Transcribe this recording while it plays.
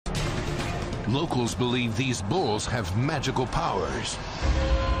Locals believe these bulls have magical powers.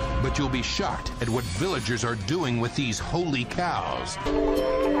 But you'll be shocked at what villagers are doing with these holy cows.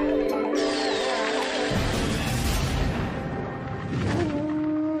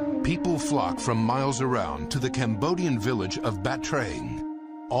 People flock from miles around to the Cambodian village of Bat Traeng,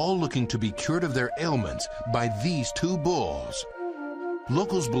 all looking to be cured of their ailments by these two bulls.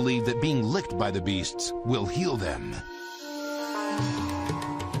 Locals believe that being licked by the beasts will heal them.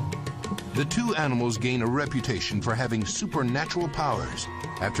 The two animals gain a reputation for having supernatural powers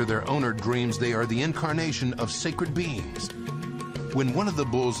after their owner dreams they are the incarnation of sacred beings. When one of the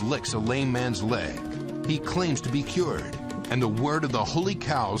bulls licks a lame man's leg, he claims to be cured, and the word of the holy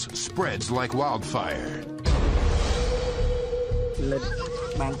cows spreads like wildfire.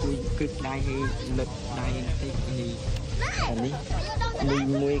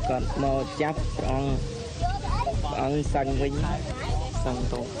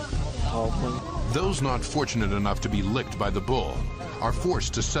 Those not fortunate enough to be licked by the bull are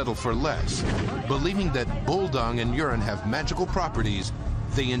forced to settle for less. Believing that bull dung and urine have magical properties,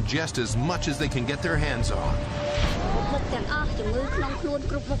 they ingest as much as they can get their hands on.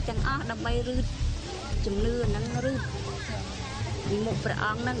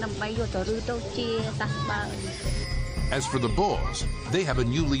 As for the bulls, they have a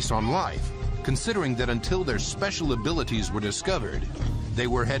new lease on life, considering that until their special abilities were discovered, they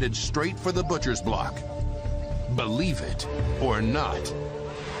were headed straight for the butcher's block. Believe it or not.